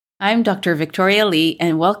I'm Dr. Victoria Lee,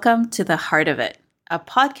 and welcome to The Heart of It, a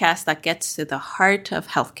podcast that gets to the heart of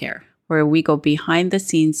healthcare, where we go behind the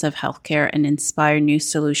scenes of healthcare and inspire new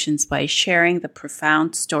solutions by sharing the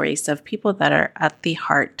profound stories of people that are at the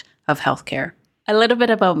heart of healthcare. A little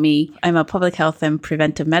bit about me. I'm a public health and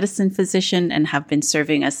preventive medicine physician and have been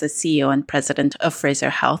serving as the CEO and president of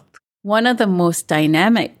Fraser Health. One of the most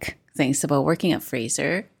dynamic things about working at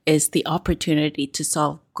Fraser is the opportunity to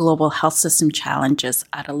solve global health system challenges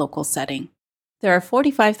at a local setting. There are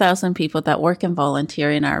 45,000 people that work and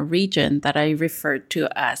volunteer in our region that I refer to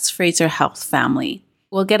as Fraser Health family.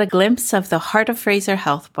 We'll get a glimpse of the heart of Fraser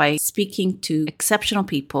Health by speaking to exceptional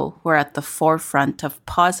people who are at the forefront of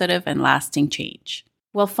positive and lasting change.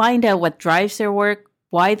 We'll find out what drives their work,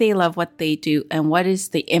 why they love what they do, and what is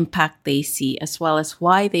the impact they see, as well as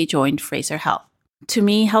why they joined Fraser Health. To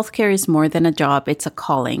me, healthcare is more than a job, it's a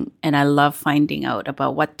calling, and I love finding out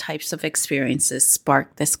about what types of experiences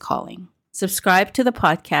spark this calling. Subscribe to the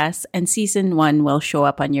podcast, and season 1 will show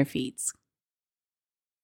up on your feeds.